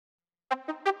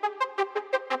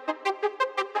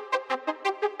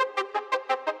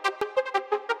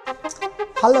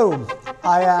Hello,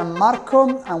 I am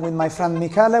Marco and with my friend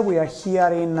Michele we are here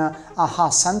in AHA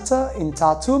Center in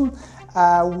Tartu.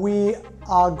 We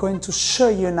are going to show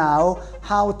you now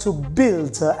how to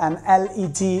build an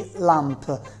LED lamp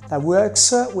that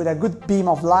works with a good beam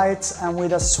of light and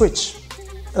with a switch.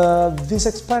 This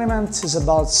experiment is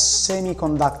about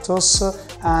semiconductors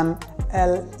and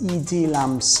LED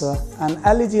lamps. An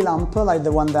LED lamp, like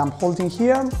the one that I'm holding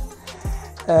here,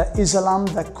 is a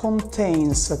lamp that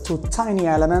contains two tiny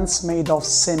elements made of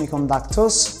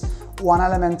semiconductors. One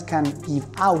element can give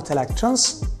out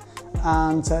electrons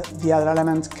and the other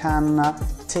element can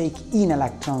take in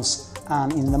electrons,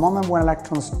 and in the moment when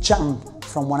electrons jump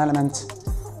from one element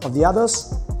of the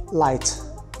others, light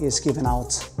is given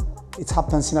out. It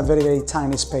happens in a very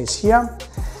tiny space here.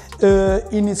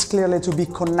 It needs clearly to be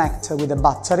connected with a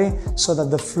battery so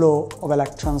that the flow of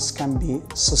electrons can be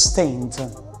sustained.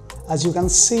 As you can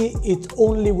see, it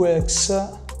only works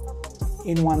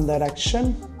in one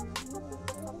direction.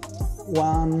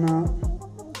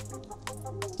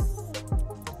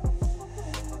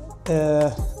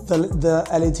 The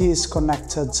LED is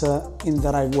connected in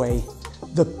the right way.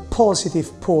 The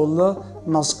positive pole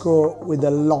must go with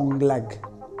the long leg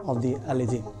of the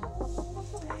LED.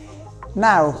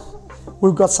 Now,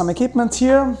 we've got some equipment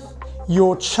here.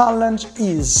 Your challenge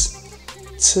is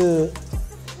to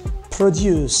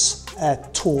produce a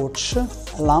torch, a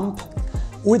lamp,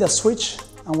 with a switch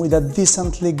and with a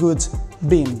decently good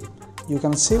beam. You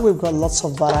can see we've got lots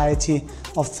of variety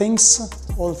of things,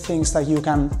 all things that you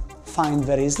can find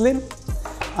very easily,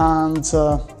 and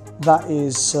that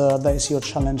is your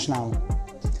challenge now.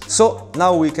 So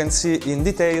now we can see in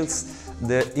details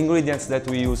the ingredients that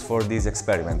we use for this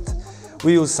experiment.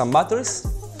 We use some batteries,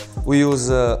 we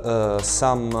use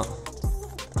some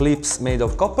clips made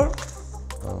of copper,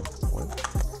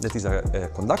 that is a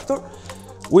conductor.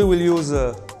 We will use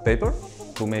paper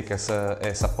to make as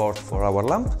a support for our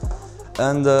lamp,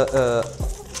 and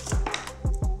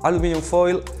aluminium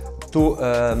foil to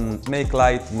make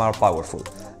light more powerful.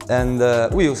 And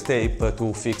we use tape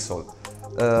to fix all.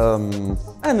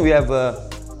 And we have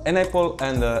an apple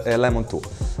and a lemon too.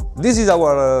 This is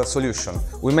our solution.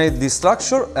 We made this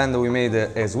structure and we made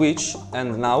a switch,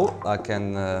 and now I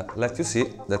can let you see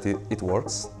that it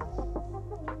works.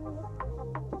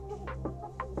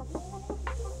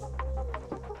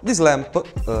 This lamp,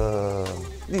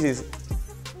 this is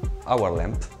our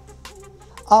lamp.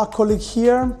 Our colleague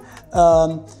here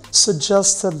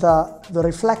suggested that the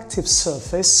reflective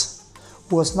surface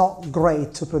was not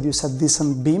great to produce a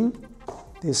decent beam.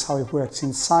 This is how it works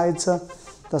inside.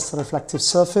 That's the reflective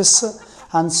surface.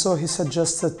 And so he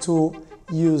suggested to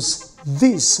use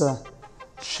this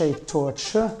shaped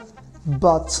torch,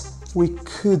 but we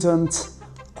couldn't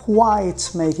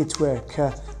quite make it work.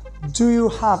 Do you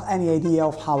have any idea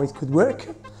of how it could work?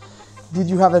 Did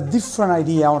you have a different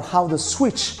idea on how the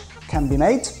switch can be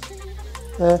made?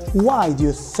 Why do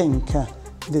you think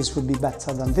this would be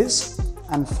better than this?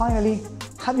 And finally,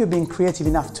 have you been creative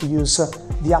enough to use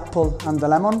the apple and the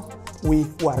lemon? We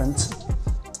weren't.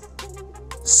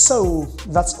 So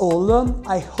that's all.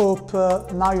 I hope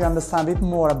now you understand a bit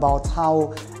more about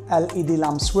how LED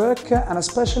lamps work, and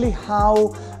especially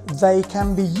how they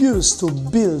can be used to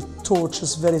build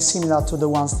torches very similar to the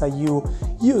ones that you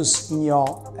use in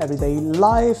your everyday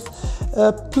life.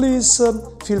 Please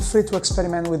feel free to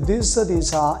experiment with this.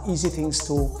 These are easy things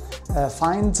to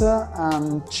find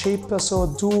and cheap, so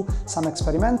do some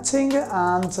experimenting,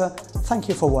 and thank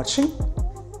you for watching.